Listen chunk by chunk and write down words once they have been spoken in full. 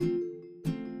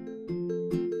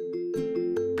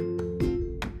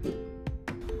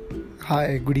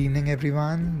Hi, good evening,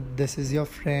 everyone. This is your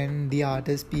friend, the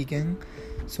artist speaking.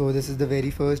 So, this is the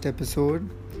very first episode.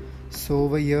 So,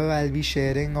 over here, I'll be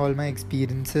sharing all my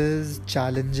experiences,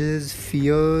 challenges,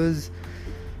 fears,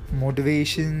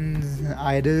 motivations,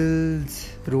 idols,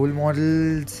 role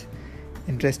models,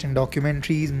 interesting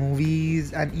documentaries,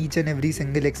 movies, and each and every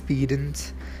single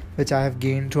experience which I have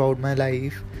gained throughout my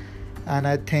life and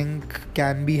I think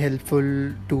can be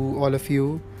helpful to all of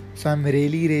you. So I'm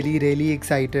really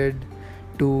excited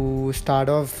to start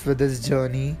off with this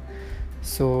journey.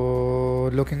 So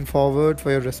looking forward for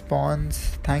your response.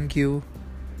 Thank you.